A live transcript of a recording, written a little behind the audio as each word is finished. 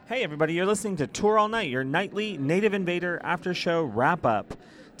Hey everybody, you're listening to Tour All Night, your nightly Native Invader after show wrap-up.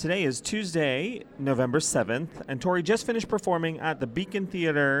 Today is Tuesday, November 7th, and Tori just finished performing at the Beacon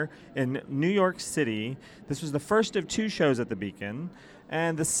Theater in New York City. This was the first of two shows at the Beacon,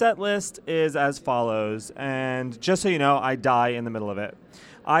 and the set list is as follows, and just so you know, I die in the middle of it.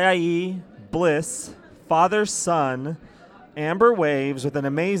 IIE, Bliss, Father Son, Amber Waves with an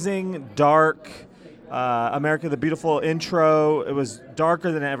amazing, dark, America the Beautiful intro. It was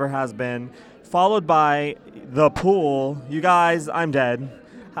darker than it ever has been. Followed by The Pool. You guys, I'm dead.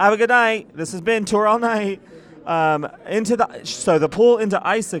 Have a good night. This has been Tour All Night. The Pool into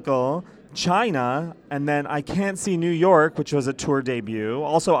Icicle, China, and then I Can't See New York, which was a tour debut.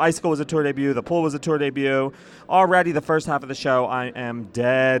 Also, Icicle was a tour debut. The Pool was a tour debut. Already the first half of the show, I am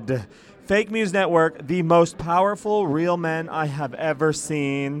dead. Fake Muse Network, the most powerful real men I have ever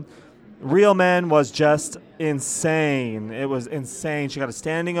seen. Real Men was just insane. It was insane. She got a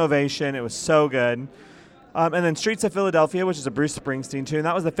standing ovation. It was so good. And then Streets of Philadelphia, which is a Bruce Springsteen tune.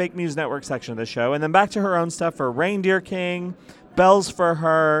 That was the Fake Muse Network section of the show. And then back to her own stuff for Reindeer King, Bells for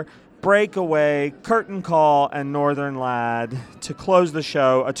Her, Breakaway, Curtain Call, and Northern Lad to close the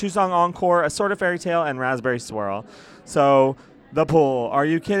show. A two-song encore, A Sort of Fairy Tale, and Raspberry Swirl. So, The Pool. Are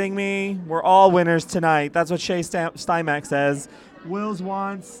you kidding me? We're all winners tonight. That's what Shay Steinmack says. Will's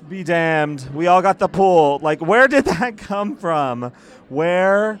wants be damned. We all got The Pool. Like, where did that come from?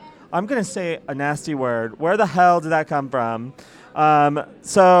 Where? I'm going to say a nasty word. Where the hell did that come from?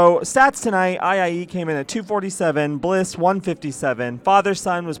 So, stats tonight, IIE came in at 247, Bliss 157. Father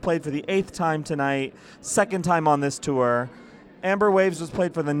Son was played for the 8th time tonight, second time on this tour. Amber Waves was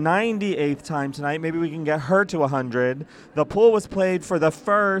played for the 98th time tonight. Maybe we can get her to 100. The Pool was played for the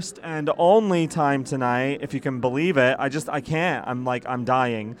first and only time tonight, if you can believe it. I can't. I'm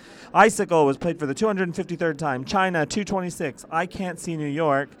dying. Icicle was played for the 253rd time. China, 226. I Can't See New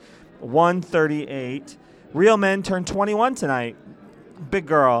York, 138. Real Men turned 21 tonight. Big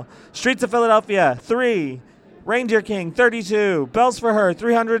girl. Streets of Philadelphia, 3. Reindeer King, 32. Bells for Her,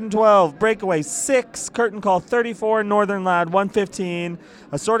 312. Breakaway, 6. Curtain Call, 34. Northern Lad, 115.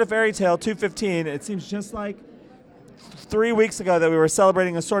 A Sort of Fairy Tale, 215. It seems just like 3 weeks ago that we were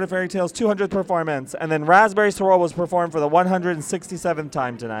celebrating A Sort of Fairy Tale's 200th performance. And then Raspberry Swirl was performed for the 167th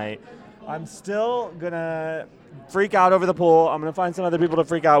time tonight. I'm still going to freak out over The Pool. I'm going to find some other people to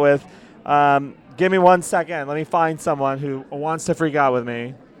freak out with. Give me 1 second. Let me find someone who wants to freak out with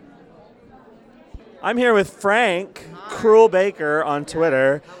me. I'm here with Frank, Cruel Baker on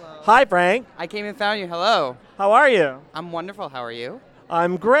Twitter. Hello. Hi, Frank. I came and found you. Hello. How are you? I'm wonderful. How are you?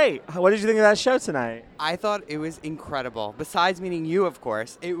 I'm great. What did you think of that show tonight? I thought it was incredible. Besides meeting you, of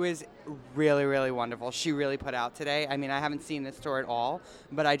course, it was really, really wonderful. She really put out today. I mean, I haven't seen this tour at all,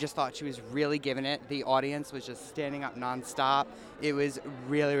 but I just thought she was really giving it. The audience was just standing up nonstop. It was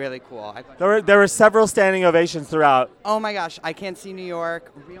really, really cool. There were several standing ovations throughout. Oh my gosh, I Can't See New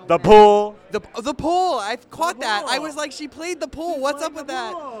York. The Pool. The Pool. I caught that. Pool. I was like, she played The Pool. What's up with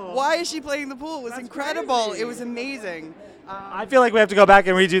that? Pool. Why is she playing The Pool? It was incredible. Crazy. It was amazing. I feel like we have to go back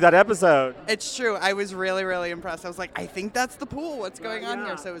and redo that episode. It's true. I was really, really impressed. I was like, I think that's The Pool. What's going on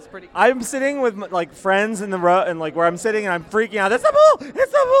here? So it was pretty cool. I'm sitting with friends in the row, and where I'm sitting, and I'm freaking out. That's The Pool!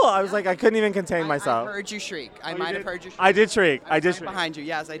 It's The Pool! I was like, I couldn't even contain myself. I heard you shriek. I might have heard you shriek. I did shriek. I was right behind you.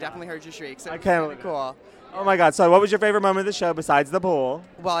 Yes, I definitely heard you shriek. So I it was can't really believe it. cool. Oh my God! So, what was your favorite moment of the show besides The Pool?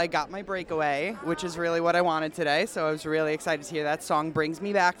 Well, I got my breakaway, which is really what I wanted today. So I was really excited to hear that song. Brings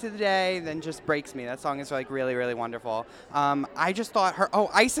me back to the day, then just breaks me. That song is really, really wonderful. I just thought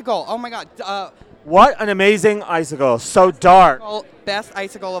Icicle. Oh my God. What an amazing Icicle. So dark. Best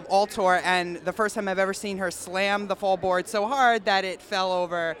Icicle of all tour, and the first time I've ever seen her slam the fall board so hard that it fell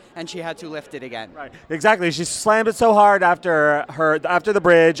over and she had to lift it again. Right. Exactly. She slammed it so hard after the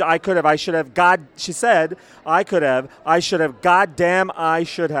bridge. I should have. She said, I could have. I should have. Goddamn, I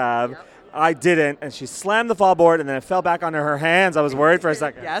should have. Yep. I didn't, and she slammed the fall board, and then it fell back onto her hands. I was worried for a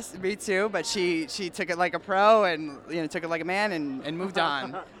second. Yes, me too, but she took it like a pro and took it like a man and moved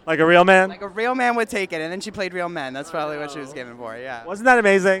on. Like a real man? Like a real man would take it, and then she played Real Men. That's probably what she was given for, yeah. Wasn't that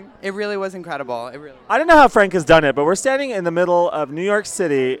amazing? It really was incredible. I don't know how Frank has done it, but we're standing in the middle of New York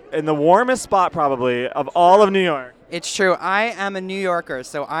City, in the warmest spot probably of all of New York. It's true. I am a New Yorker,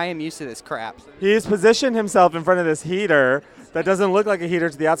 so I am used to this crap. He's positioned himself in front of this heater that doesn't look like a heater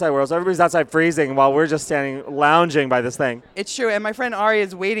to the outside world. So everybody's outside freezing while we're just standing lounging by this thing. It's true, and my friend Ari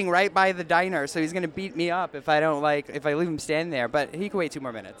is waiting right by the diner, so he's going to beat me up if I leave him standing there, but he can wait 2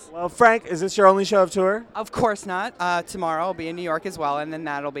 more minutes. Well, Frank, is this your only show of tour? Of course not. Tomorrow I'll be in New York as well, and then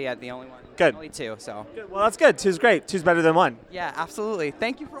that'll be the only one. Good. Only 2, so. Good. Well, that's good. 2's great. 2's better than 1. Yeah, absolutely.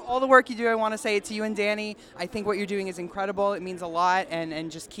 Thank you for all the work you do. I want to say it to you and Danny. I think what you're doing is incredible. It means a lot, and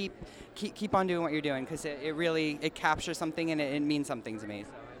just keep on doing what you're doing, because it really captures something, and it means something to me.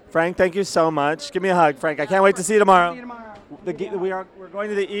 So. Frank, thank you so much. Give me a hug, Frank. I can't wait to see you tomorrow. See you tomorrow. We're going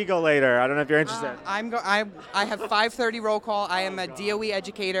to the Eagle later. I don't know if you're interested. I have 5:30 roll call. I am a DOE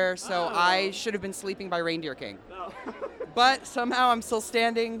educator, so I should have been sleeping by Reindeer King. But somehow I'm still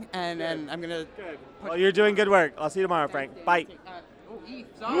standing, and I'm going to... Well, you're doing good work. I'll see you tomorrow, Frank. Bye. Eve,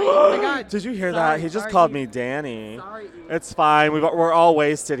 sorry. Oh, my God. Did you hear Sorry, that? He just sorry, called Eve. me Danny. Sorry, Eve. It's fine. We're all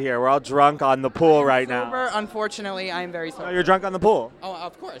wasted here. We're all drunk on the pool right now. Sober, unfortunately, I am very sober. No, you're drunk on the pool. Oh,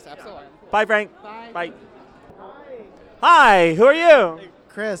 of course, absolutely. Bye, Frank. Bye. Bye. Hi, who are you?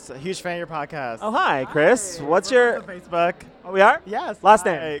 Chris, a huge fan of your podcast. Oh, hi, Chris. What's We're your... on Facebook. Oh, we are? Yes. Last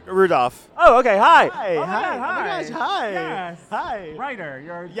Hi. name? Rudolph. Oh, okay. Hi. Hi. Oh, my Hi. God, Oh my hi. gosh. Hi. Yes. Hi. Writer.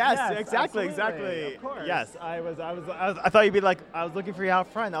 You're... Yes, exactly, absolutely. exactly. Of course. Yes, I thought you'd be like, I was looking for you out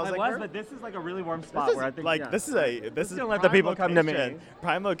front. I was like, but this is like a really warm this spot is where I think... like yeah. this is gonna let the prime people come to me. location.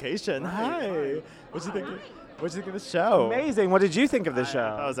 Prime location. Right, Hi. right. What'd you think? What'd you think of the show? Amazing. What did you think of the I show?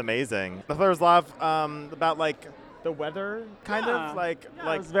 thought it was amazing. I thought there was a lot of about like the weather, kind Yeah. of like It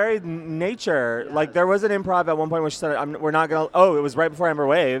was very nature. Like there was an improv at one point where she said, "We're not gonna." Oh, it was right before Amber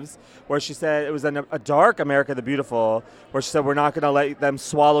Waves, where she said it was a dark America the Beautiful, where she said, "We're not gonna let them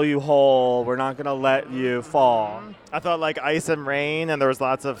swallow you whole. We're not gonna let you fall." I thought like Ice and Rain, and there was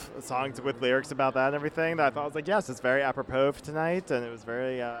lots of songs with lyrics about that and everything. That I thought was like, yes, it's very apropos for tonight, and it was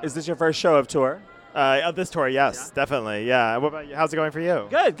very. Is this your first show of tour? Of this tour, yes, definitely, yeah. What about you? How's it going for you?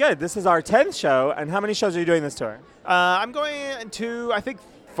 Good, good. This is our 10th show, and how many shows are you doing this tour? I'm going to, I think,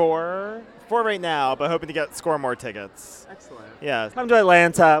 four right now, but hoping to score more tickets. Excellent. Yeah. Come to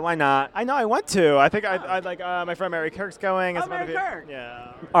Atlanta. Why not? I know I want to. I think I like my friend Mary Kirk's going. and Oh, some other Mary people- Kirk.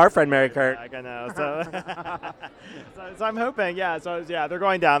 Yeah. Our friend Mary Kirk. I know. So, so I'm hoping. Yeah. So yeah, they're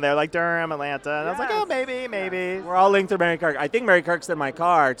going down there, like Durham, Atlanta, and I was like, oh, maybe. We're all linked through Mary Kirk. I think Mary Kirk's in my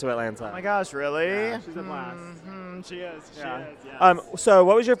car to Atlanta. Oh my gosh, really? Yeah, she's a blast. She is. She Yeah. is. Yes. So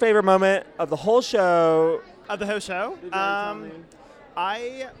what was your favorite moment of the whole show? Of the whole show? Did you tell me?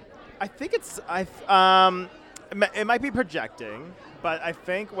 I think it might be projecting, but I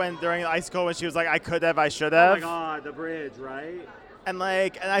think during Ice Cold when she was like, I could have, I should have. Oh my God, the bridge, right? And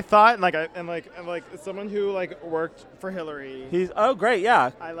I thought, and like someone who like worked for Hillary. Great,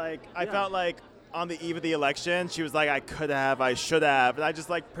 yeah. I felt like on the eve of the election, she was like, I could have, I should have, and I just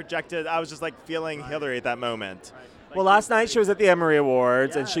like projected. I was just like feeling Hillary at that moment. Well, last night she was at the Emory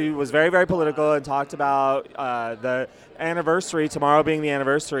Awards, and she was very, very political and talked about the anniversary, tomorrow being the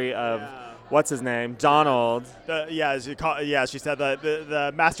anniversary of, what's his name, Donald. She said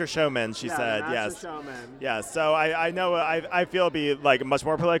the Master Showman, she said, yes. Showman. Yes, so I know I feel it'll be like much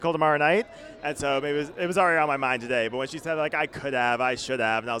more political tomorrow night, and so maybe it was already on my mind today, but when she said like I could have, I should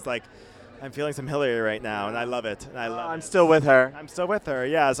have, and I was like, I'm feeling some Hillary right now, and I love it. And I'm still with her. I'm still with her,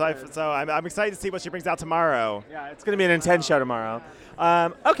 yeah. So I'm excited to see what she brings out tomorrow. Yeah, it's going to be an intense show tomorrow.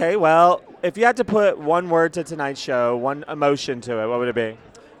 Okay, well, if you had to put one word to tonight's show, one emotion to it, what would it be?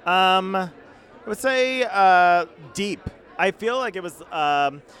 I would say deep. I feel like it was.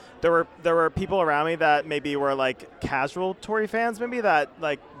 There were people around me that maybe were like casual Tory fans, maybe that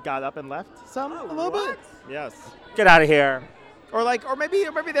like got up and left a little bit. Yes. Get out of here. Or maybe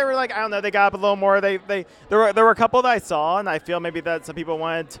they were like, I don't know, they got up a little more. There were a couple that I saw, and I feel maybe that some people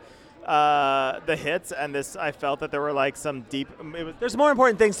wanted the hits, and I felt that there were like some deep. There's more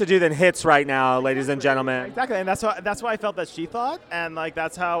important things to do than hits right now, ladies and gentlemen. Exactly, and that's what I felt that she thought, and like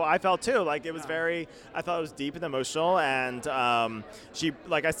that's how I felt too. Like it was I thought it was deep and emotional, and she,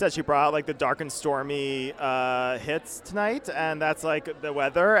 like I said, she brought out like the dark and stormy hits tonight, and that's like the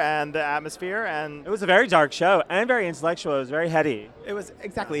weather and the atmosphere, and It was a very dark show and very intellectual. It was very heady. it was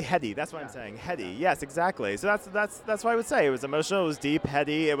exactly heady. That's what I'm saying, heady. Yes, exactly. So that's what I would say. It was emotional. It was deep,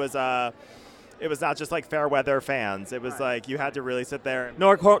 heady. It was not just like fair weather fans. It was like you had to really sit there. And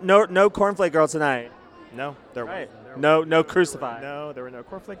No cornflake girl tonight. no, there Right. was No crucified. no. There were no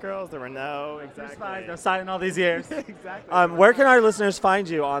cornflake girls. There were no Crucified, exactly. no sign in all these years. Exactly. Where can our listeners find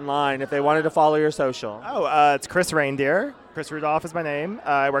you online if they wanted to follow your social? It's Chris Reindeer. Chris Rudolph is my name.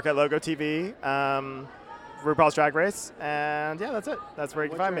 I work at Logo TV, RuPaul's Drag Race, and yeah, that's it. That's where you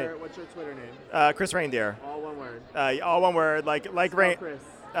can find me. What's your Twitter name? Chris Reindeer. All one word. All one word, like rain. Chris.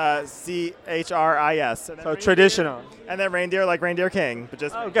 CHRIS. And then So reindeer- traditional. And then reindeer like Reindeer King, but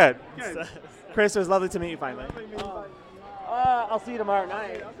just. Oh, good. So- Chris, it was lovely to meet you finally. I'll see you tomorrow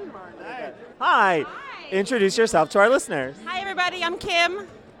night. Hi. Introduce yourself to our listeners. Hi, everybody. I'm Kim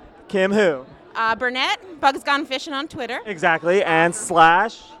Kim who? Burnett, Bugs Gone Fishing on Twitter. Exactly. And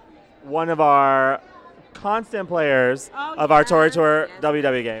Slash. one of our constant players of our Tori Tour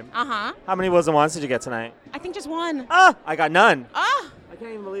WW game. Uh-huh. How many wills and wands did you get tonight? I think just one. I got none. Ah! I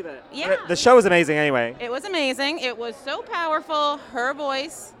can't even believe it. Yeah. The show was amazing anyway. It was amazing. It was so powerful. Her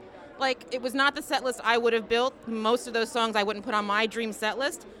voice, like, it was not the set list I would have built. Most of those songs I wouldn't put on my dream set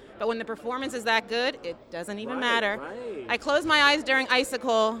list. But when the performance is that good, it doesn't even matter. Right. I closed my eyes during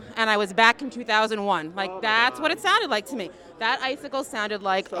Icicle, and I was back in 2001. Like, that's what it sounded like to me. That Icicle sounded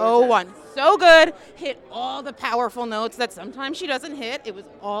like 01. So good. Hit all the powerful notes that sometimes she doesn't hit. It was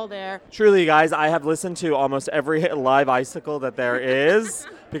all there. Truly, guys, I have listened to almost every live Icicle that there is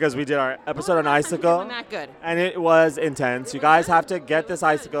because we did our episode on Icicle. Wasn't that good. And it was intense. You guys have to get this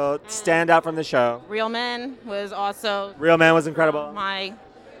Icicle, stand out from the show. Real Men was also Real Man was incredible.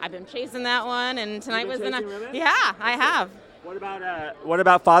 I've been chasing that one, and tonight was been the chasing night. Real Men? Yeah, I have. What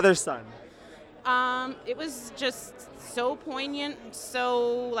about Father Son? It was just so poignant,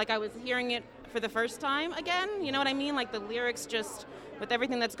 so like I was hearing it for the first time again. You know what I mean? Like the lyrics, just with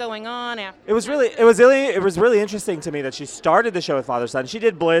everything that's going on. It was really interesting to me that she started the show with Father Son. She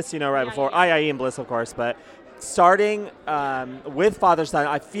did Bliss, right before IIE and Bliss, of course, but starting with Father Son,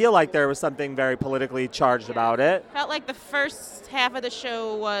 I feel like there was something very politically charged about it. Felt like the first half of the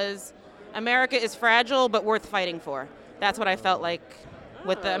show was America is fragile but worth fighting for. That's what I felt like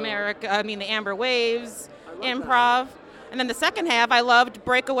with the Amber Waves improv. And then the second half, I loved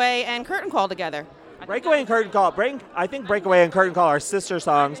Breakaway and Curtain Call together. Breakaway and Curtain Call. I think Breakaway and Curtain Call are sister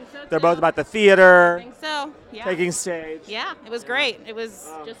songs. They're both about the theater. I think so. Yeah. Taking stage. Yeah, it was great. It was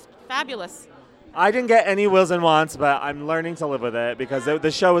just fabulous. I didn't get any wills and wants, but I'm learning to live with it because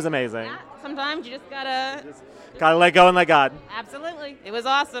the show was amazing. Yeah, sometimes you just gotta Gotta let go and let God. Absolutely. It was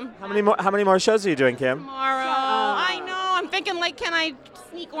awesome. How many more shows are you doing, Kim? Tomorrow. I know. I'm thinking, like, can I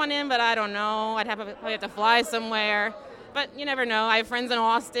sneak one in? But I don't know. I'd have to fly somewhere. But you never know. I have friends in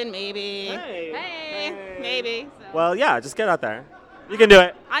Austin, maybe. Hey. Maybe. So. Well, yeah, just get out there. You can do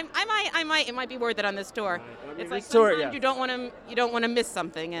it. I might. It might be worth it on this tour. It's like this tour, sometimes you don't want to miss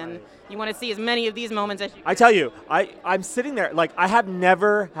something, and you want to see as many of these moments as you can. I tell you, I'm sitting there like I have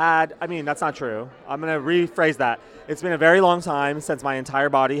never had. I mean, that's not true. I'm gonna rephrase that. It's been a very long time since my entire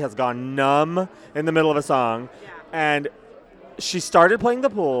body has gone numb in the middle of a song, and she started playing the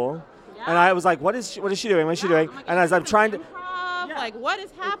pool, and I was like, what is she doing? What is she doing? And as I'm trying to. Like, what is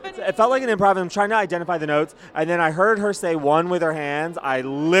happening? It felt like an improv, and I'm trying to identify the notes, and then I heard her say one with her hands. I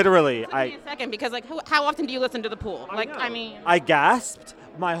literally, Took me a second, because like, how often do you listen to the pool? I gasped.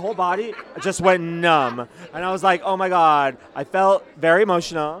 My whole body just went numb, and I was like, "Oh my God!" I felt very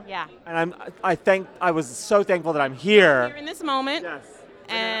emotional. Yeah. And I was so thankful that I'm here. You're in this moment. Yes.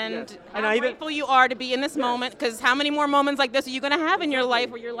 And And how grateful you are to be in this moment, because how many more moments like this are you going to have in your life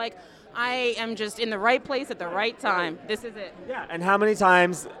where you're like, I am just in the right place at the right time. This is it. Yeah. And how many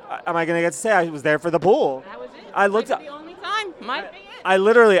times am I going to get to say I was there for the pool? That was it. I looked Might up. be the only time. Might be it. I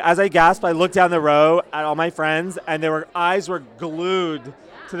literally, as I gasped, I looked down the row at all my friends, and their eyes were glued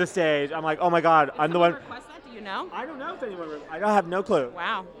to the stage. I'm like, oh my God, I'm the one. Request that? Do you know? I don't know if anyone. I don't have no clue.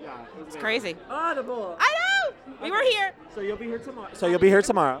 Wow. Yeah, It's crazy. Ah, the bull. I know. We were here. So you'll be here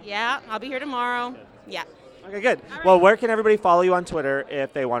tomorrow. Yeah, I'll be here tomorrow. Yeah. Okay, good. Well, where can everybody follow you on Twitter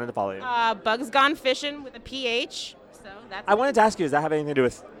if they wanted to follow you? Bugs Gone Fishing with a PH. So that's. I wanted to ask you, does that have anything to do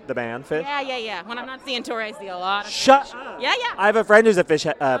with the band Fish? Yeah. When I'm not seeing Tori, I see a lot of Shut fish. up. Yeah. I have a friend who's a fish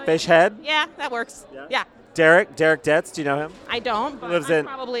head. Yeah, that works. Yeah. Derek Detz, do you know him? I don't, but lives I'm in-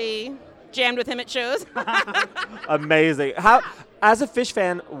 probably jammed with him at shows. Amazing. As a Fish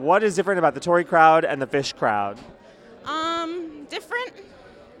fan, what is different about the Tory crowd and the Fish crowd? Different.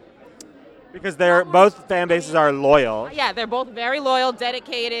 Because both fan bases are loyal. Yeah, they're both very loyal,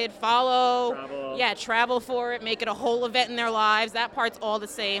 dedicated, follow. Travel. Yeah, travel for it, make it a whole event in their lives. That part's all the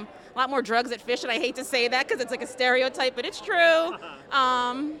same. A lot more drugs at Fish, and I hate to say that because it's like a stereotype, but it's true.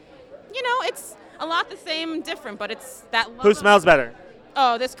 It's a lot the same and different, but it's that love. Who smells better?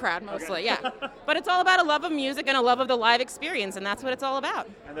 Oh, this crowd mostly, yeah. But it's all about a love of music and a love of the live experience, and that's what it's all about.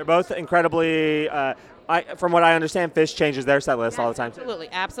 And they're both incredibly, from what I understand, Fish changes their set list all the time.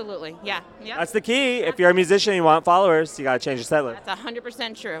 Absolutely. Yeah. That's the key. If you're a musician and you want followers, you got to change your set list. That's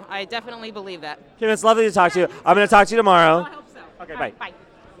 100% true. I definitely believe that. Kim, it's lovely to talk to you. I'm going to talk to you tomorrow. I hope so. Okay, All bye. right, bye.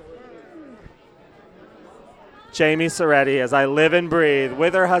 Jamie Soretti, as I live and breathe,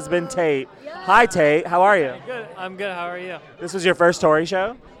 with her husband Tate. Hi, Tate. How are you? Good. I'm good. How are you? This was your first Tory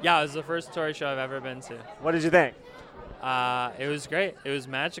show? Yeah, it was the first Tory show I've ever been to. What did you think? It was great. It was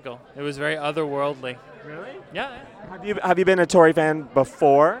magical. It was very otherworldly. Really? Yeah. Have you been a Tory fan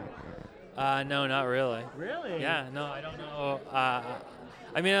before? No, not really. Really? Yeah. No, I don't know.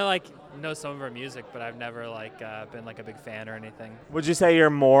 I mean, I know some of her music, but I've never been a big fan or anything. Would you say you're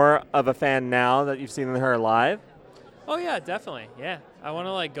more of a fan now that you've seen her live? Oh yeah, definitely. Yeah, I want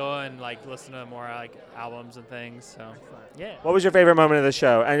to go and listen to more albums and things. So yeah. What was your favorite moment of the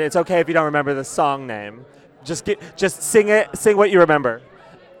show? And it's okay if you don't remember the song name. Just sing it. Sing what you remember.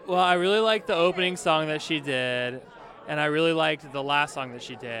 Well, I really liked the opening song that she did, and I really liked the last song that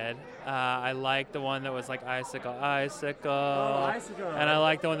she did. I liked the one that was Icicle, Icicle. Oh, Icicle. And I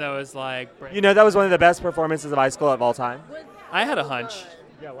liked the one that was that was one of the best performances of Icicle of all time. I had a hunch.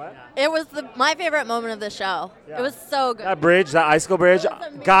 Yeah, what? It was my favorite moment of the show. Yeah. It was so good. That bridge, that Icicle bridge.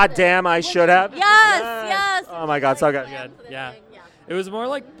 amazing. God damn, I should have. Yes. Oh my God, so good. Good. Yeah. It was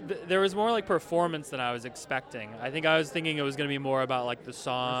more there was more performance than I was expecting. I think I was thinking it was going to be more about the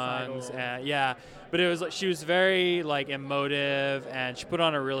songs and but it was she was very emotive, and she put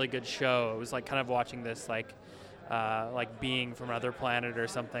on a really good show. It was kind of watching this being from another planet or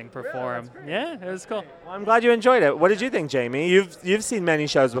something perform. Yeah, it was cool. Well, I'm glad you enjoyed it. What did you think, Jamie? You've seen many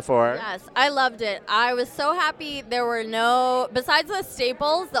shows before. Yes, I loved it. I was so happy there were besides the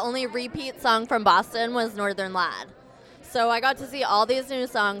staples, the only repeat song from Boston was Northern Lad. So I got to see all these new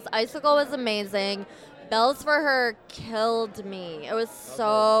songs. Icicle was amazing. Bells for Her killed me. It was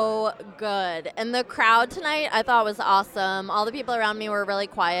so good. And the crowd tonight I thought was awesome. All the people around me were really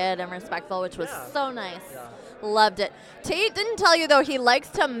quiet and respectful, which was so nice. Yeah. Loved it. Tate didn't tell you, though, he likes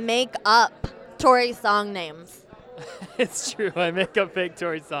to make up Tori song names. It's true. I make up fake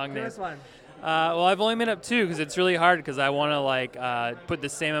Tori song names. Well, I've only made up 2 because it's really hard because I want to put the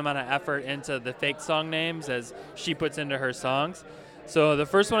same amount of effort into the fake song names as she puts into her songs. So the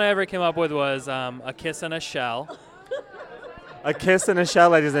first one I ever came up with was A Kiss in a Shell. A Kiss in a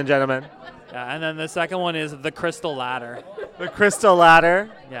Shell, ladies and gentlemen. Yeah, and then the second one is The Crystal Ladder. The Crystal Ladder.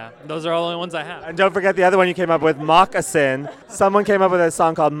 Yeah, those are all the only ones I have. And don't forget the other one you came up with, Moccasin. Someone came up with a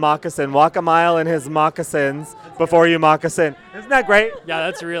song called Moccasin. Walk a mile in his moccasins before you moccasin. Isn't that great? Yeah,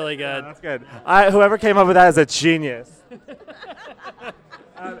 that's really good. Yeah, that's good. Whoever came up with that is a genius.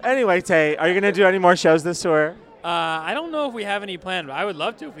 Anyway, Tay, are you going to do any more shows this tour? I don't know if we have any planned, but I would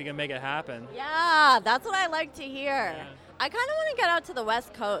love to if we can make it happen. Yeah, that's what I like to hear. Yeah. I kind of want to get out to the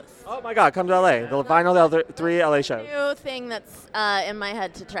West Coast. Oh, my God. Come to LA. The final 3 LA shows. New thing that's in my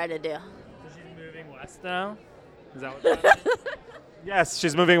head to try to do. She's moving west now? Is that what's happening? Yes,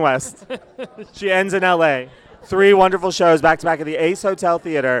 she's moving west. She ends in LA. 3 wonderful shows back-to-back at the Ace Hotel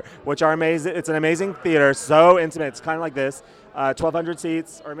Theater, which are amazing. It's an amazing theater, so intimate. It's kind of like this. 1,200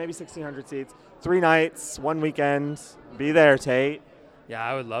 seats, or maybe 1,600 seats. 3 nights, 1 weekend. Be there, Tate. Yeah,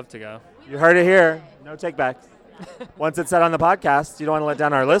 I would love to go. You heard it here. No take-backs. Once it's said on the podcast, you don't want to let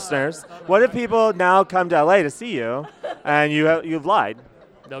down our listeners. What if people now come to LA to see you, and you've lied?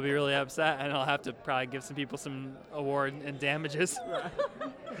 They'll be really upset, and I'll have to probably give some people some award and damages.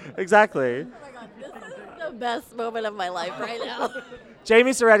 Exactly. Oh my God, this is the best moment of my life right now.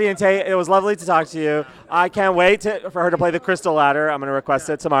 Jamie Soretti and Tate, it was lovely to talk to you. I can't wait for her to play the Crystal Ladder. I'm going to request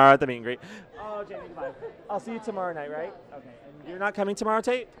it tomorrow at the meet and greet. Oh, Jamie, goodbye. I'll see you tomorrow night, right? Okay. And you're not coming tomorrow,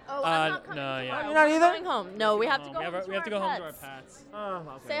 Tate? Oh, I'm not coming no, yeah. tomorrow. You're not We're either? going home. No, we have to go We have to go home to our pets. Oh,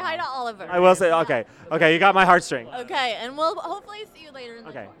 okay. Say hi to Oliver. I will say, okay. Okay, you got my heartstring. Okay, and we'll hopefully see you later in the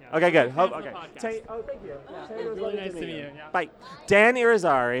Okay. Yeah. Okay, good. Thanks for Okay. the podcast. Tate, oh, thank you. Tate, it was Really lovely nice to meet you. Yeah. Bye. Dan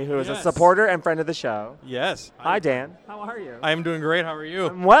Irizarry, who is a Yes. supporter and friend of the show. Yes. Hi, Dan. How are you? I am doing great. How are you?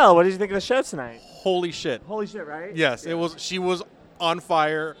 I'm well. What did you think of the show tonight? Holy shit. Holy shit, right? Yes, it was. She was on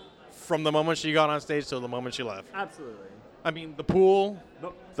fire from the moment she got on stage till the moment she left. Absolutely. I mean, the pool,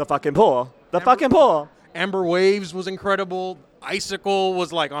 The fucking pool. The fucking pool. Amber Waves was incredible. Icicle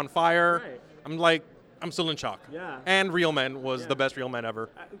was on fire. Right. I'm still in shock. Yeah. And Real Men was the best Real Men ever.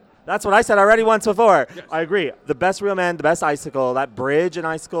 That's what I said already once before. Yes. I agree. The best Real Man, the best Icicle, that bridge in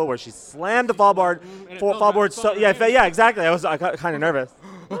Icicle where she slammed the fallboard. Fallboard. So yeah, exactly. I got kind of nervous.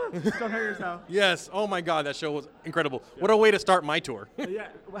 Don't hurt yourself. Yes. Oh my God, that show was incredible. Yeah. What a way to start my tour. Yeah.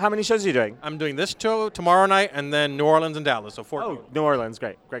 How many shows are you doing? I'm doing this show tomorrow night and then New Orleans and Dallas. So 4. Oh, New Orleans.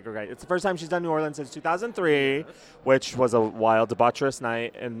 Great. It's the first time she's done New Orleans since 2003, which was a wild, debaucherous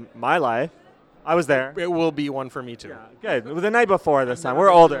night in my life. I was there. It will be one for me too. Yeah, good. It was the night before this time.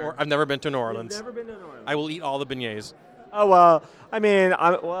 We're older. I've never been to New Orleans. You've never been to New Orleans. I will eat all the beignets. Oh, well, I mean,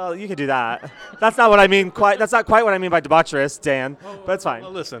 well, you could do that. That's not what I mean. That's not quite what I mean by debaucherous, Dan. But it's fine.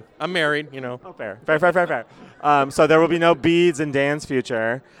 Well, listen, I'm married, Oh, fair. So there will be no beads in Dan's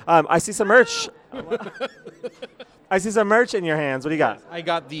future. I see some merch. I see some merch in your hands. What do you got? I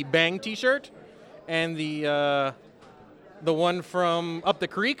got the Bang T-shirt and the one from Up the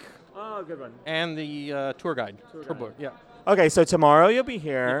Creek. Oh, good one. And the tour guide. Tour book. Yeah. Okay, so tomorrow you'll be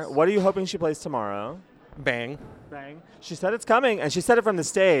here. Yes. What are you hoping she plays tomorrow? Bang. Bang. She said it's coming, and she said it from the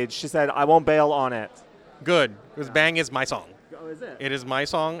stage. She said, I won't bail on it. Good, because Bang is my song. Oh, is it? It is my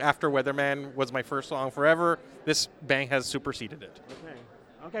song. After Weatherman was my first song forever, this Bang has superseded it. Okay.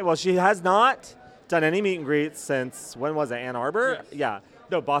 Okay, well, she has not done any meet and greets since, when was it, Ann Arbor? Yes. Yeah.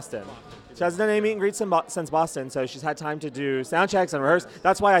 No, Boston. She hasn't done any meet and greets since Boston, so she's had time to do sound checks and rehearse.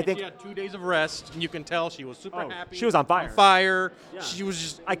 That's why I think She had 2 days of rest, and you can tell she was super happy. she was on fire. Yeah. She was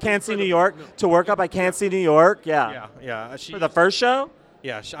just. I Can't See New York. To work up, I Can't See New York. Yeah. Yeah. For the first show?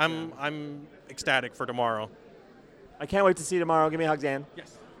 Yeah, I'm ecstatic for tomorrow. I can't wait to see you tomorrow. Give me a hug, Dan.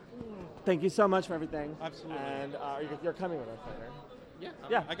 Yes. Thank you so much for everything. Absolutely. And you're coming with us later.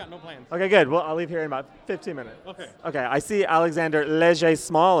 Yeah. I got no plans. Okay, good. Well, I'll leave here in about 15 minutes. Okay. Okay, I see Alexander Leger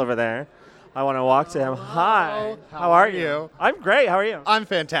Small over there. I want to walk to him. Hi. How are you? I'm great. How are you? I'm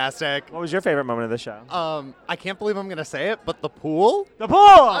fantastic. What was your favorite moment of the show? I can't believe I'm gonna say it, but the pool. The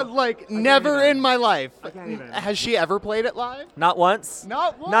pool! Never in my life. I can't even. Has she ever played it live? Not once.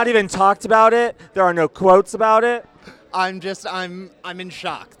 Not once. Not even talked about it. There are no quotes about it. I'm in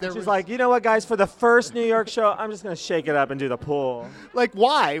shock. She's like, you know what, guys? For the first New York show, I'm just gonna shake it up and do the pool. like,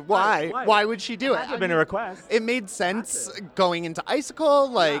 why? Why? Why would she do it? That would have been a request. It made sense going into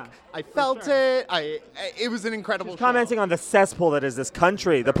Icicle. Like, I felt it. It was an incredible. She's commenting on the cesspool that is this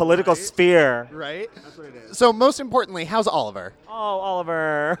country, the political sphere. Right. That's what it is. So most importantly, how's Oliver? Oh,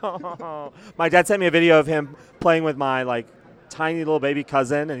 Oliver. My dad sent me a video of him playing with my tiny little baby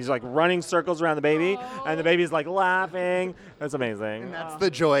cousin, and he's running circles around the baby, and the baby's laughing. That's amazing. And that's the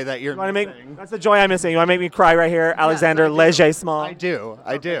joy that you're missing. That's the joy I'm missing. You want to make me cry right here, Alexander Leger Small? I do.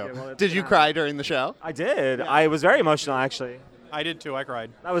 Okay, well, Did you cry during the show? I did. I was very emotional, actually. I did too. I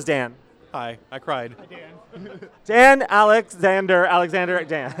cried. That was Dan. Hi. I cried. Dan, Alexander,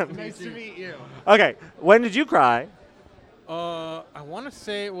 Dan. Nice to meet you. Okay, when did you cry? I want to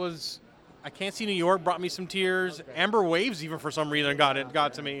say it was. I Can't See New York brought me some tears. Amber Waves, even for some reason, got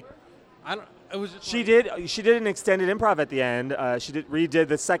to me. I don't. It was. Just She did an extended improv at the end. She redid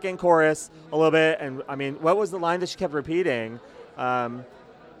the second chorus a little bit, and I mean, what was the line that she kept repeating? Yeah.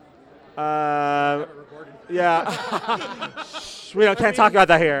 Can't talk about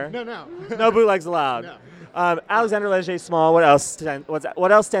that here. No. No bootlegs allowed. No. Alexander Leger Small. What else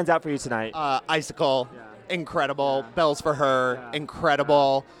stands out for you tonight? Icicle, incredible. Bells for Her,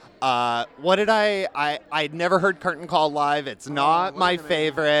 incredible. What did I'd never heard Curtain Call live. It's not my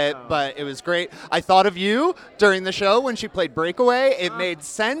favorite, but it was great. I thought of you during the show when she played Breakaway. It made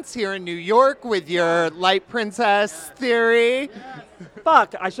sense here in New York with your Light Princess theory.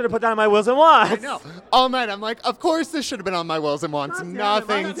 Fuck! I should have put that on my Wills and Wants. I know. All night I'm like, of course this should have been on my Wills and Wants.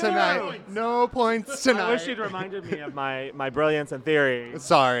 Nothing tonight. No points tonight. I wish you'd reminded me of my brilliance and theory.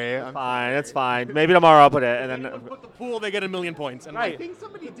 Sorry. Fine, it's fine. Maybe tomorrow I'll put it, and then. put the pool, they get 1,000,000 points. And Right. I think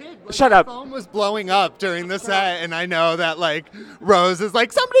somebody did. Shut my up. phone was blowing up during the set, and I know that Rose is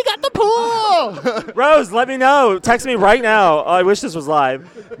like, somebody got the pool. Rose, let me know. Text me right now. Oh, I wish this was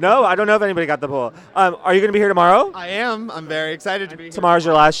live. No, I don't know if anybody got the pool. Are you going to be here tomorrow? I am. I'm very excited to be here. Tomorrow's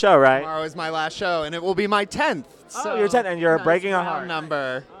your last show, right? Tomorrow is my last show, and it will be my 10th. So you're 10th, and you're nice breaking our round heart.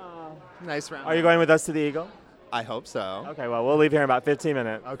 number. Nice round. Are you going with us to the Eagle? I hope so. Okay, well, we'll leave here in about 15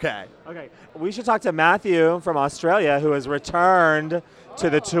 minutes. Okay. Okay, we should talk to Matthew from Australia, who has returned to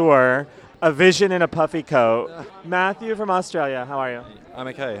the tour. A vision in a puffy coat. Matthew from Australia, how are you? I'm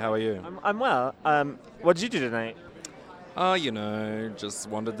okay. How are you? I'm well. What did you do tonight? Just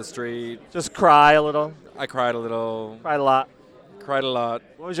wandered the street. Just cry a little? I cried a little. Cried a lot? Cried a lot.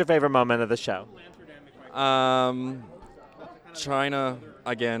 What was your favorite moment of the show? China,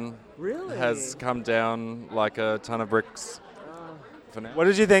 again, Really? has come down like a ton of bricks for now. What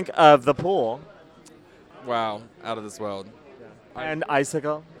did you think of the pool? Wow, out of this world. And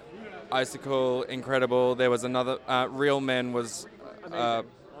Icicle? Icicle, incredible. There was another, Real Men was... Yeah.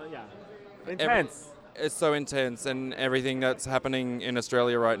 Intense. It's so intense, and everything that's happening in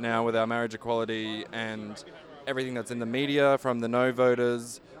Australia right now with our marriage equality and everything that's in the media from the no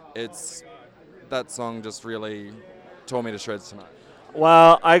voters, that song just really tore me to shreds tonight.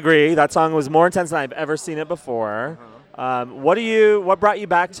 Well, I agree. That song was more intense than I've ever seen it before. What brought you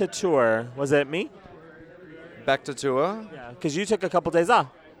back to tour? Was it me? Back to tour? Yeah, because you took a couple days off.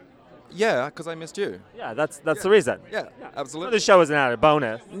 Yeah, because I missed you. Yeah, that's the reason. Yeah, So absolutely. the show was an added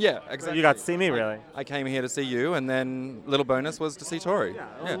bonus. Yeah, So exactly. you got to see me, really. I came here to see you, and then little bonus was to see Tori.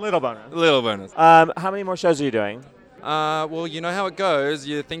 A little bonus. Little bonus. How many more shows are you doing? Well, you know how it goes.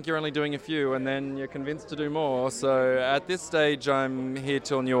 You think you're only doing a few, and then you're convinced to do more. So at this stage, I'm here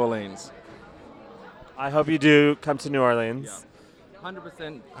till New Orleans. I hope you do come to New Orleans.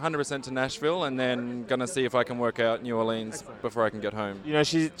 100% to Nashville, and then gonna see if I can work out New Orleans before I can get home. You know,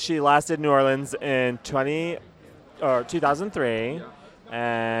 she lasted New Orleans in 2003,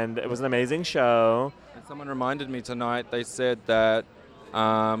 and it was an amazing show. And someone reminded me tonight. They said that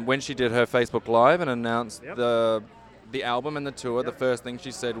when she did her Facebook Live and announced the album and the tour, the first thing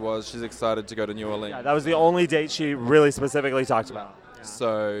she said was she's excited to go to New Orleans. Yeah, that was the only date she really specifically talked about.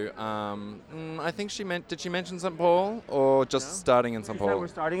 So I think did she mention St. Paul or just starting in St. She said Paul? we're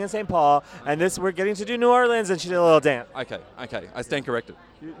starting in St. Paul, and we're getting to do New Orleans, and she did a little dance. Okay, I stand corrected.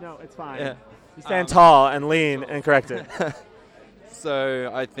 No, it's fine. Yeah. You stand tall and lean and corrected.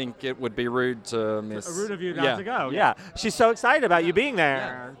 So I think it would be rude to miss. Rude of you not to go. Yeah. She's so excited about you being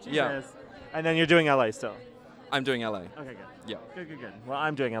there. Yeah. Jesus. And then you're doing LA still. I'm doing LA. Okay, good. Yeah. Good. Well,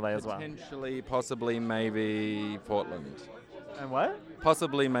 I'm doing LA as well. Potentially, possibly, maybe Portland. And what?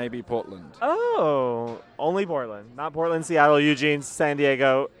 Possibly, maybe Portland. Oh, only Portland. Not Portland, Seattle, Eugene, San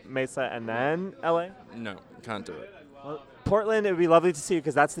Diego, Mesa, and then LA? No, can't do it. Well, Portland, it would be lovely to see you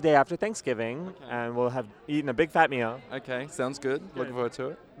because that's the day after Thanksgiving, and we'll have eaten a big fat meal. Okay, sounds good. Looking forward to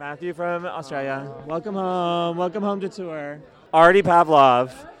it. Matthew from Australia. Welcome home. Welcome home to tour. Artie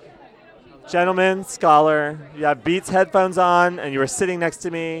Pavlov, gentleman, scholar. You have Beats headphones on, and you were sitting next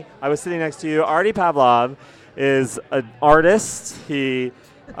to me. I was sitting next to you. Artie Pavlov is an artist. He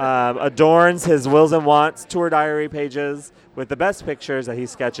adorns his Wills and Wants tour diary pages with the best pictures that he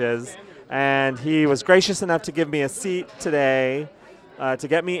sketches. And he was gracious enough to give me a seat today to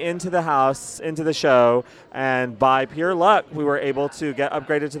get me into the house, into the show. And by pure luck, we were able to get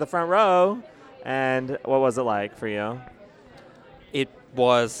upgraded to the front row. And what was it like for you? It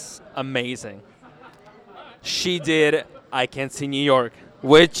was amazing. She did I Can't See New York,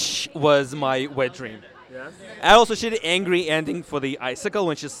 which was my wet dream. Yes. And also she did Angry Ending for the Icicle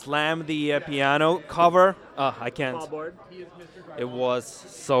when she slammed the piano cover. I can't. It was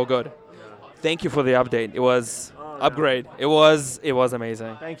so good. Thank you for the update. It was upgrade. It was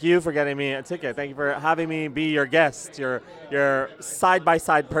amazing. Thank you for getting me a ticket. Thank you for having me be your guest, your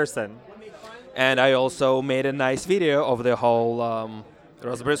side-by-side person. And I also made a nice video of the whole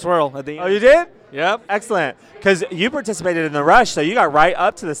Raspberry Swirl at the end. Oh, you did? Yep. Excellent. Because you participated in the rush, so you got right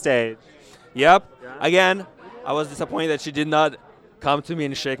up to the stage. Yep. Again, I was disappointed that she did not come to me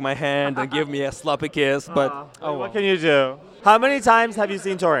and shake my hand and give me a sloppy kiss, but what can you do? How many times have you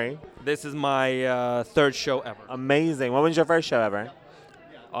seen Tori? This is my third show ever. Amazing. When was your first show ever?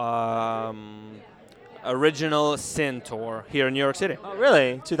 Original Sin tour here in New York City. Oh,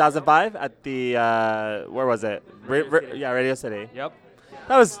 really? 2005 at the, where was it? Radio City. Yep.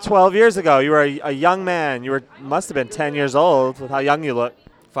 That was 12 years ago. You were a young man. You must have been 10 years old with how young you look.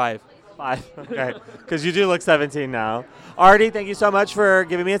 5. Okay. Because you do look 17 now. Artie, thank you so much for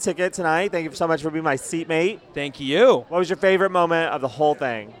giving me a ticket tonight. Thank you so much for being my seatmate. Thank you. What was your favorite moment of the whole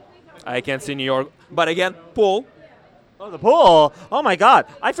thing? I Can't See New York. But again, pool. Oh, the pool. Oh, my God.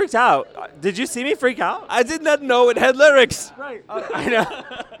 I freaked out. Did you see me freak out? I did not know it had lyrics. Right. I know.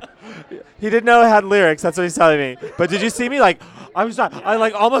 He didn't know it had lyrics. That's what he's telling me. But did you see me? I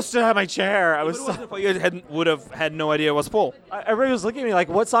almost stood out of my chair. I was. You would have had no idea it was pool. Everybody was looking at me like,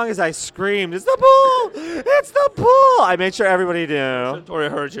 "What song is that?" I screamed, "It's the pool! It's the pool!" I made sure everybody knew. Tori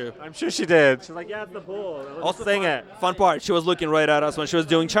heard you. I'm sure she did. She's like, "Yeah, it's the pool." Also, sing it. Fun part. She was looking right at us when she was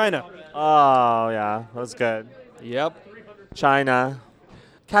doing China. Oh yeah, that was good. Yep. China.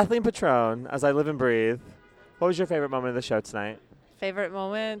 Kathleen Patron, As I Live and Breathe. What was your favorite moment of the show tonight? Favorite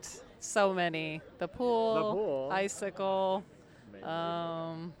moment? So many. The pool. Icicle.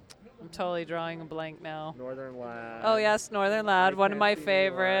 I'm totally drawing a blank now. Northern Lad. Oh, yes, Northern Lad, one of my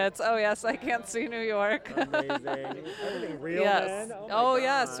favorites. Oh, yes, I Can't See New York. Amazing. Everything Real yes. Man? Oh,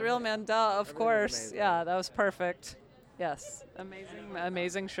 yes, Real Man, duh, of course. Yeah, that was perfect. Yes,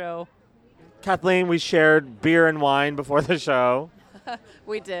 amazing show. Kathleen, we shared beer and wine before the show.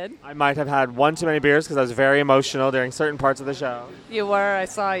 We did. I might have had one too many beers because I was very emotional during certain parts of the show. You were. I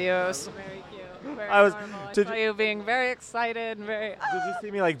saw you. It was very cute. Very normal. I saw you being very excited and very. Did you see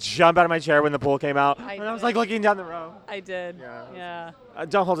me jump out of my chair when the pool came out? I was looking down the row. I did. Yeah.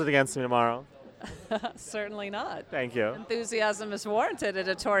 Don't hold it against me tomorrow. Certainly not. Thank you. Enthusiasm is warranted at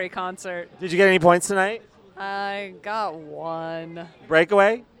a Tori concert. Did you get any points tonight? I got 1.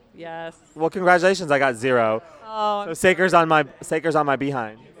 Breakaway? Yes. Well, congratulations. I got 0. Oh. So Saker's on my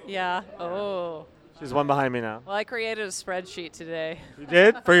behind. Yeah. Oh. She's one behind me now. Well, I created a spreadsheet today. You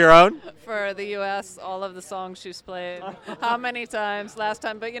did? For your own? For the U.S., all of the songs she's played. How many times, last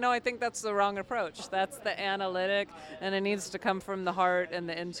time. But, I think that's the wrong approach. That's the analytic, and it needs to come from the heart and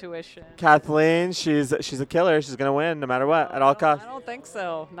the intuition. Kathleen, she's a killer. She's going to win no matter what, at all costs. I don't think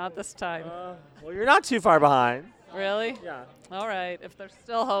so. Not this time. Well, you're not too far behind. Really? Yeah. All right. If there's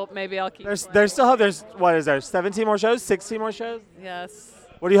still hope, maybe I'll keep. There's still hope. There's what is there? 17 more shows? 16 more shows? Yes.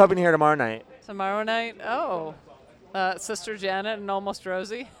 What are you hoping to hear tomorrow night? Tomorrow night? Oh. Sister Janet and Almost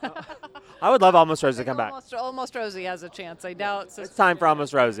Rosie. I would love Almost Rosie to come back. Almost Rosie has a chance. I doubt. It's time for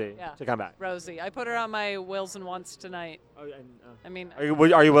Almost Rosie Yeah. to come back. Rosie. I put her on my wills and wants tonight. Oh, I mean,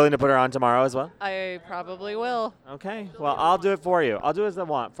 Are you willing to put her on tomorrow as well? I probably will. Okay. Well, I'll do it for you. I'll do as I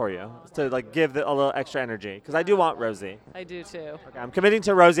want for you to like give a little extra energy because I do want Rosie. I do too. Okay, I'm committing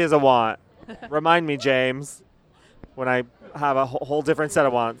to Rosie as a want. Remind me, James, when I have a whole different set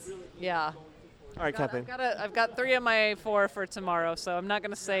of wants. Yeah. All right, Kathleen. I've got 3 of my 4 for tomorrow, so I'm not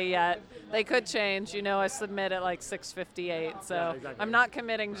going to say yet. They could change. You know, I submit at like 6:58, so I'm not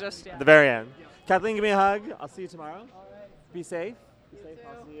committing just yet. At the very end. Kathleen, give me a hug. I'll see you tomorrow. Be safe. Be safe.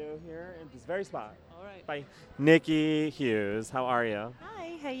 I'll see you here in this very spot. All right. Bye. Nikki Hughes, how are you?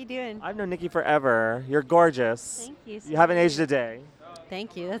 Hi, how you doing? I've known Nikki forever. You're gorgeous. Thank you. You haven't aged a day.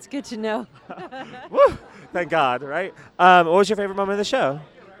 Thank you. That's good to know. Woo! Thank God, right? What was your favorite moment of the show?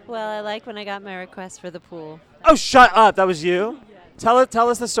 Well, I like when I got my request for the pool. Oh, shut up. That was you? Tell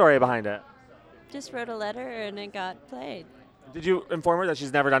us the story behind it. Just wrote a letter and it got played. Did you inform her that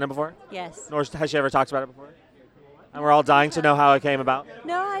she's never done it before? Yes. Nor has she ever talked about it before? And we're all dying to know how it came about.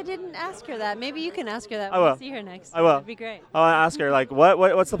 No, I didn't ask her that. Maybe you can ask her that I when will. you see her next. I will. That'd be great. I want to ask her, like,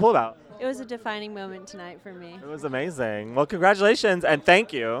 what's the pool about? It was a defining moment tonight for me. It was amazing. Well, congratulations and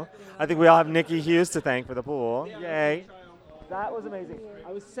thank you. I think we all have Nikki Hughes to thank for the pool. Yay. That was amazing.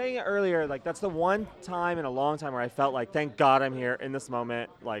 I was saying it earlier, like that's the one time in a long time where I felt like, thank God I'm here in this moment.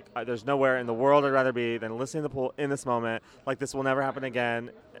 Like there's nowhere in the world I'd rather be than listening to the pool in this moment. Like this will never happen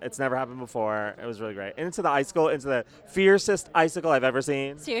again. It's never happened before. It was really great. And into the icicle, into the fiercest icicle I've ever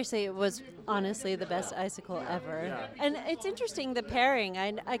seen. Seriously, it was honestly the best icicle ever. Yeah. And it's interesting, the pairing.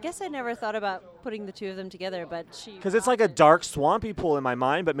 I guess I never thought about putting the two of them together, but she... Because it's like a dark, swampy pool in my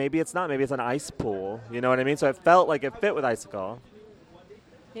mind, but maybe it's not. Maybe it's an ice pool. You know what I mean? So it felt like it fit with icicle.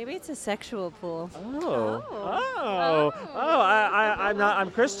 Maybe it's a sexual pool.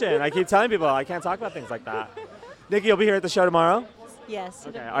 I'm Christian. I keep telling people I can't talk about things like that. Nikki, you'll be here at the show tomorrow? Yes.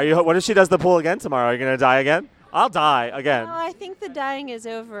 Okay. What if she does the pool again tomorrow? Are you going to die again? I'll die again. No, I think the dying is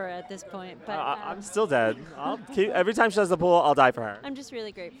over at this point, but I'm still dead. Every time she does the pool, I'll die for her. I'm just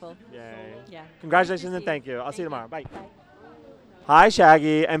really grateful. Yay. Yeah. Congratulations and thank you. I'll see you tomorrow. Bye. Hi,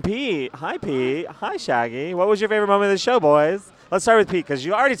 Shaggy and Pete. Hi, Pete. Hi, Shaggy. What was your favorite moment of the show, boys? Let's start with Pete, because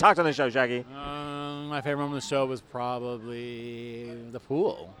you already talked on the show, Shaggy. My favorite moment of the show was probably the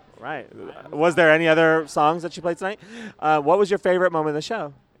pool. Right. Was there any other songs that you played tonight? What was your favorite moment of the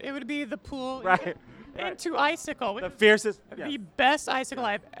show? It would be the pool. Right. Into Icicle. The fiercest. The best Icicle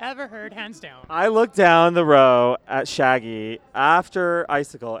I've ever heard, hands down. I looked down the row at Shaggy after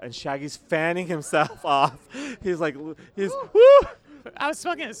Icicle, and Shaggy's fanning himself off. He's like, woo! I was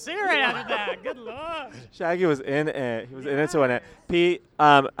smoking a cigarette after that. Good Lord. Shaggy was in it. He was in it to win it. Pete,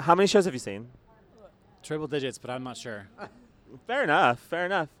 how many shows have you seen? Triple digits, but I'm not sure. Fair enough. Fair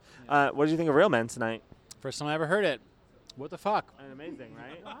enough. What did you think of Real Men tonight? First time I ever heard it. What the fuck? Amazing,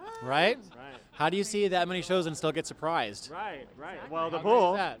 right? Right? Right. How do you see that many shows and still get surprised? Right, right. Well, the How great is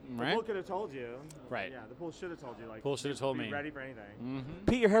pool. that, The right? pool could have told you. Right. Yeah, the pool should have told you. Like, Pool should have told be me. ready for anything. Mhm.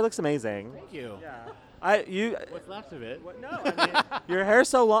 Pete, your hair looks amazing. Thank you. Yeah. What's left of it? No, I mean, your hair's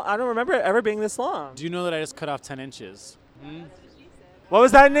so long. I don't remember it ever being this long. Do you know that I just cut off 10 inches? What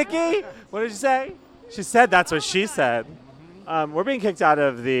was that, Nikki? What did you say? She said that's what she said. We're being kicked out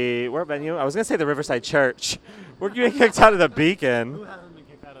of the what venue? I was gonna say the Riverside Church. We're being kicked out of the Beacon. Who hasn't been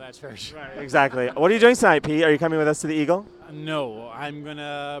kicked out of that church? Right. Exactly. What are you doing tonight, Pete? Are you coming with us to the Eagle? No, I'm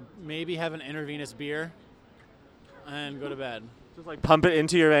gonna maybe have an intravenous beer and go to bed. Just like pump it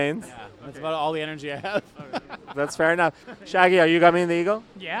into your veins. Yeah, that's about all the energy I have. That's fair enough. Shaggy, are you coming to the Eagle?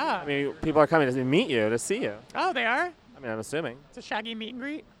 Yeah. I mean, people are coming to meet you, to see you. Oh, they are? I mean, I'm assuming. It's a Shaggy meet and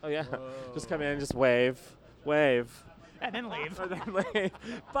greet. Oh, yeah. Just come in, just wave. And then leave. And then leave.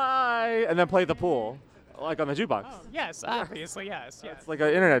 Bye. And then play the pool, like on the jukebox. Oh, yes, obviously, yes. It's like an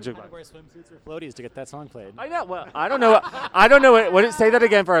internet jukebox. Wear swimsuits or floaties to get that song played. I know. Well, I don't know. I don't know. Say that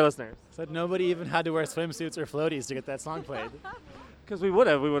again for our listeners. Said nobody even had to wear swimsuits or floaties to get that song played. Because we would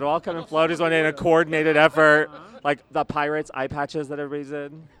have. We would have all come in floaties one day in a coordinated effort, like the Pirates eye patches that everybody's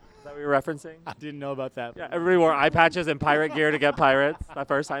in. Is that what you're referencing? I didn't know about that. Yeah, everybody wore eye patches and pirate gear to get pirates that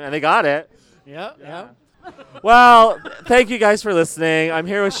first time, and they got it. Yeah. Well, thank you guys for listening. I'm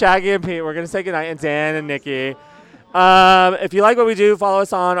here with Shaggy and Pete. We're going to say goodnight, and Dan and Nikki. If you like what we do, follow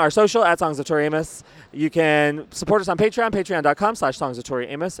us on our social at Songs of Tori Amos. You can support us on Patreon, patreon.com/Songs of Tori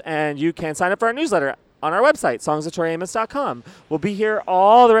Amos, and you can sign up for our newsletter on our website, songsoftoriamos.com. We'll be here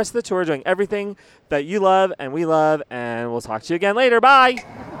all the rest of the tour doing everything that you love and we love, and we'll talk to you again later. Bye!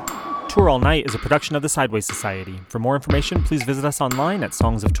 Tour All Night is a production of the Sideways Society. For more information, please visit us online at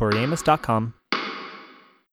songsoftoriamos.com.